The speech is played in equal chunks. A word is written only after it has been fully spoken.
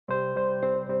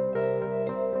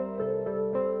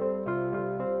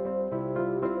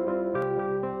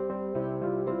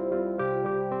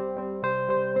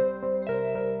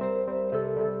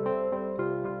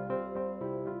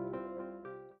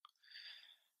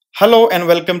Hello and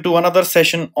welcome to another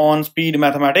session on speed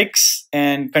mathematics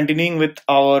and continuing with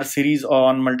our series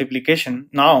on multiplication.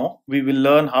 Now we will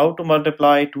learn how to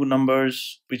multiply two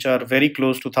numbers which are very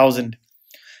close to 1000.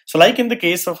 So like in the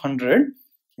case of 100,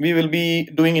 we will be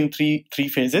doing in three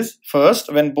phases.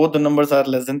 First, when both the numbers are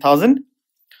less than 1000,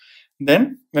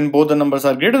 then when both the numbers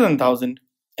are greater than 1000,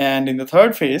 and in the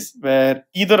third phase where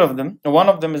one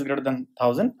of them is greater than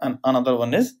 1000 and another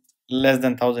one is less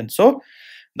than 1000. So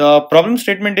the problem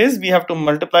statement is we have to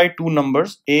multiply two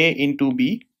numbers a into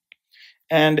b,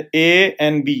 and a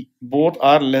and b both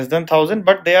are less than 1000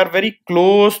 but they are very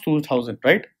close to 1000,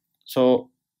 right? So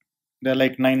they're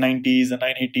like 990s and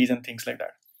 980s and things like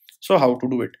that. So how to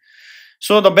do it?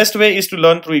 So the best way is to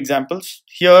learn through examples.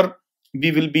 Here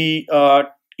we will be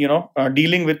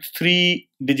dealing with 3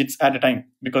 digits at a time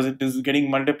because it is getting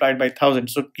multiplied by 1000.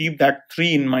 So keep that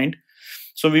 3 in mind.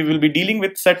 So we will be dealing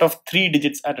with set of 3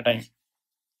 digits at a time.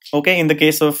 Okay, in the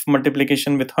case of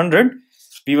multiplication with 100,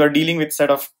 we were dealing with set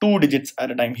of 2 digits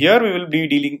at a time. Here we will be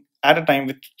dealing at a time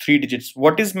with 3 digits.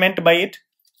 What is meant by it?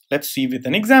 Let's see with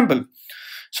an example.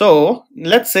 So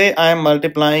let's say I am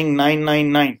multiplying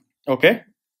 999, okay,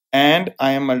 and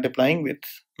I am multiplying with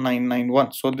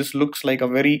 991. So this looks like a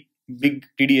very big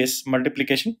tedious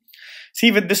multiplication. See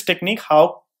with this technique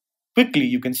how quickly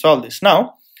you can solve this.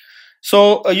 Now,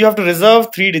 so you have to reserve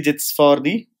 3 digits for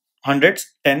the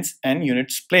hundreds, tens and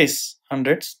units place.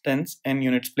 Hundreds, tens and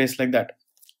units place, like that.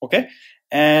 Okay,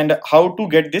 and how to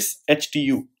get this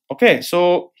HTU? Okay,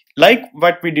 so like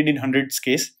what we did in hundreds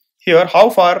case, here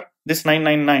how far this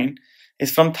 999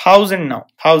 is from 1000 now?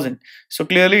 1000. So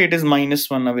clearly it is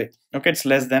 -1 away. Okay, it's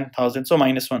less than 1000, so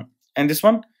 -1. And this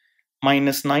one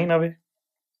 -9 away.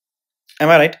 Am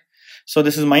I right? So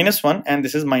this is -1 and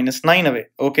this is -9 away.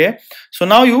 Okay, so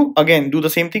now you again do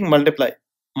the same thing, multiply.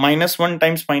 -1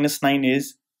 times -9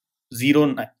 is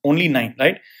 0, only 9,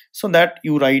 right? So that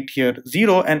you write here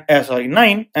 0 and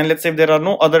 9, and let's say if there are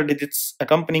no other digits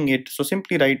accompanying it, so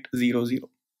simply write 0, 0,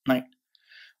 9.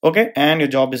 Okay, and your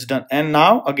job is done. And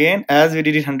now again, as we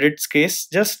did in hundreds case,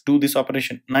 just do this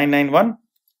operation. 991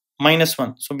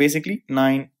 -1, so basically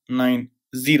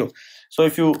 990. So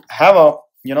if you have a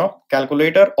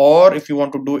calculator, or if you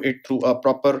want to do it through a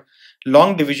proper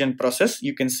long division process,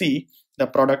 you can see the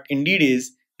product indeed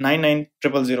is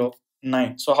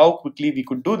 99009. So how quickly we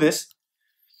could do this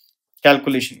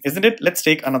calculation, isn't it? Let's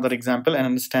take another example and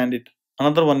understand it.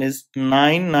 Another one is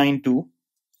 992,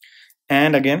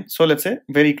 and again, so let's say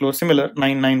very close, similar,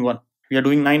 991. We are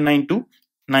doing 992,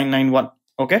 991.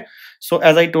 Okay, so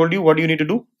as I told you, what do you need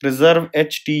to do? Reserve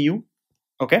HTU.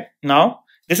 Okay, now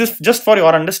this is just for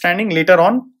your understanding. Later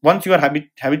on, once you are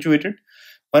habituated,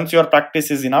 once your practice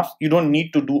is enough, you don't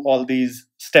need to do all these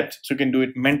steps, so you can do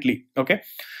it mentally. Okay,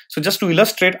 so just to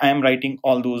illustrate, I am writing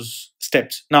all those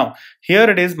steps. Now here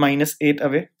it is -8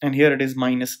 away, and here it is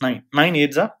 -9. 9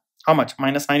 8s are how much?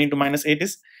 -9 into -8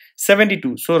 is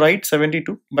 72. So write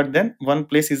 72, but then one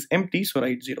place is empty, so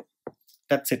write 0.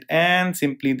 That's it. And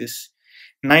simply this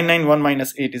 991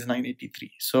 -8 is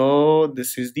 983. So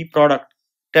this is the product.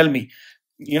 Tell me,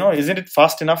 isn't it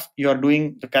fast enough? You are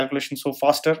doing the calculation so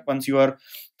faster. Once you are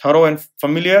thorough and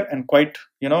familiar and quite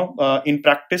in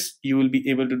practice, you will be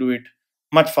able to do it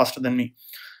much faster than me.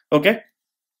 Okay,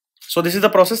 so this is the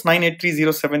process.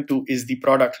 983072 is the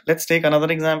product. Let's take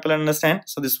another example and understand.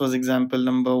 So this was example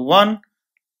number 1,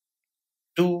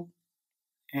 2,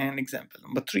 and example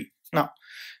number 3. Now,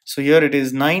 so here it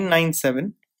is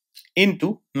 997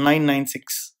 into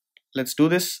 996. Let's do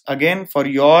this again. For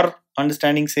your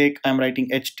understanding sake, I'm writing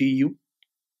HTU.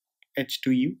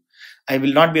 I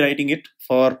will not be writing it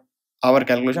for our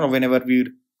calculation or whenever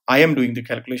I am doing the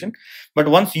calculation. But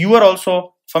once you are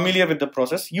also familiar with the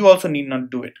process, you also need not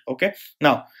do it. Okay,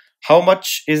 now how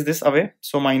much is this away?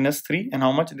 So -3. And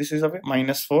how much this is away?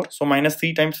 -4. So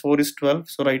 -3 times 4 is 12.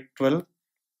 So write 12.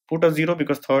 Put a 0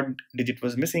 because third digit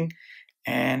was missing,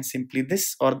 and simply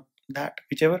this or that,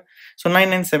 whichever. So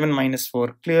 997 -4,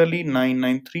 clearly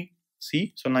 993.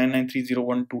 See, so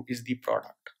 993012 is the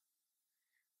product,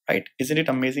 right? Isn't it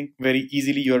amazing? Very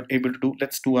easily you're able to do.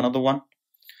 Let's do another one.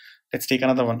 Let's take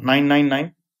another one.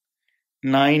 999,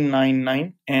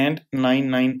 999 and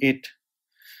 998,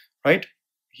 right?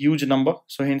 Huge number,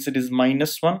 so hence it is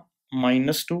 -1,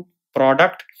 -2,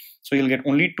 product. So you'll get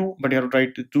only 2, but you have to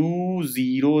write 2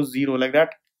 0 0 like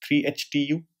that. 3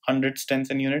 HTU, hundreds,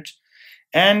 tens and units,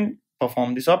 and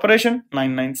perform this operation.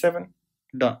 997,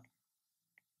 done.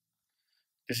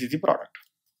 This is the product.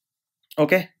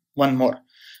 Okay, one more.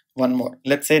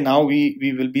 Let's say now we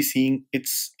will be seeing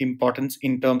its importance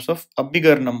in terms of a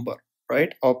bigger number,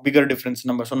 right? Or bigger difference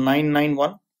number. So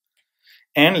 991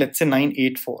 and let's say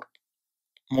 984.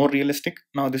 more realistic.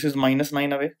 Now this is minus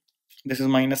 9 away, this is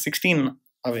minus 16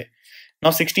 away.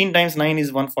 Now 16 times 9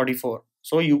 is 144,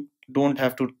 so you don't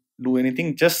have to do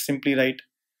anything, just simply write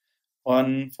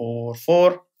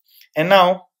 144 and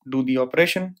now do the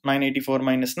operation. 984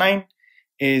 minus 9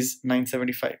 is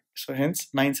 975, so hence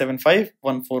 975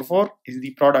 144 is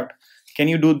the product. Can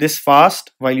you do this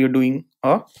fast while you're doing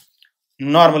a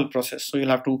normal process? So you'll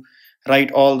have to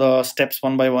write all the steps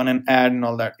one by one and add and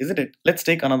all that, isn't it? Let's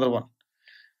take another one,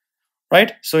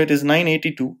 right? So it is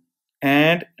 982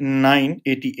 and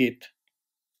 988.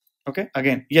 Okay,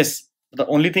 again, yes, the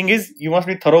only thing is you must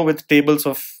be thorough with tables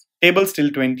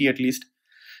till 20 at least,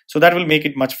 so that will make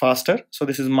it much faster. So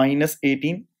this is minus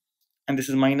 18 and this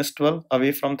is minus 12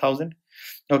 away from 1000.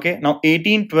 Okay, now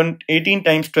 18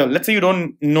 times 12, let's say you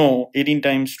don't know 18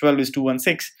 times 12 is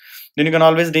 216, then you can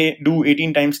always do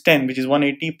 18 times 10, which is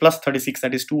 180 plus 36,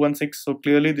 that is 216. So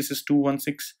clearly this is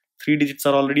 216, 3 digits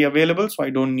are already available, so I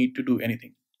don't need to do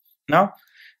anything. Now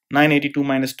 982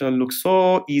 minus 12 looks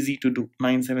so easy to do,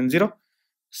 970.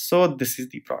 So this is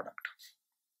the product.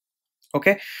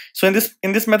 Okay, so in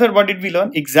this method, what did we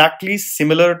learn? Exactly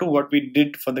similar to what we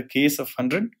did for the case of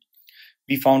 100.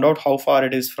 We found out how far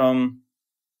it is from,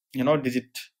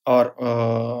 digit or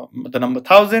the number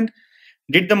 1000,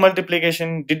 did the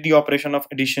multiplication, did the operation of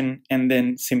addition, and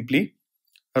then simply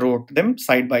wrote them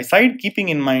side by side, keeping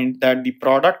in mind that the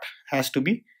product has to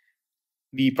be,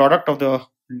 the product of the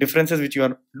differences which you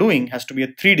are doing has to be a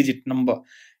 3-digit number.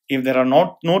 If there are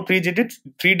no 3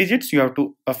 digits, you have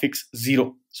to affix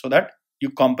 0 so that you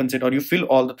compensate or you fill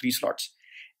all the 3 slots.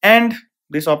 And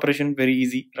this operation very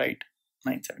easy, right?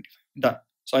 975, done.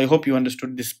 So I hope you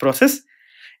understood this process.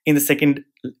 In the second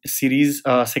series,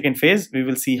 second phase, we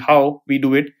will see how we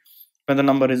do it when the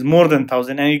number is more than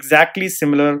 1000, and exactly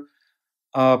similar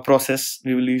process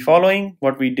we will be following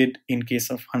what we did in case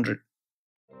of 100.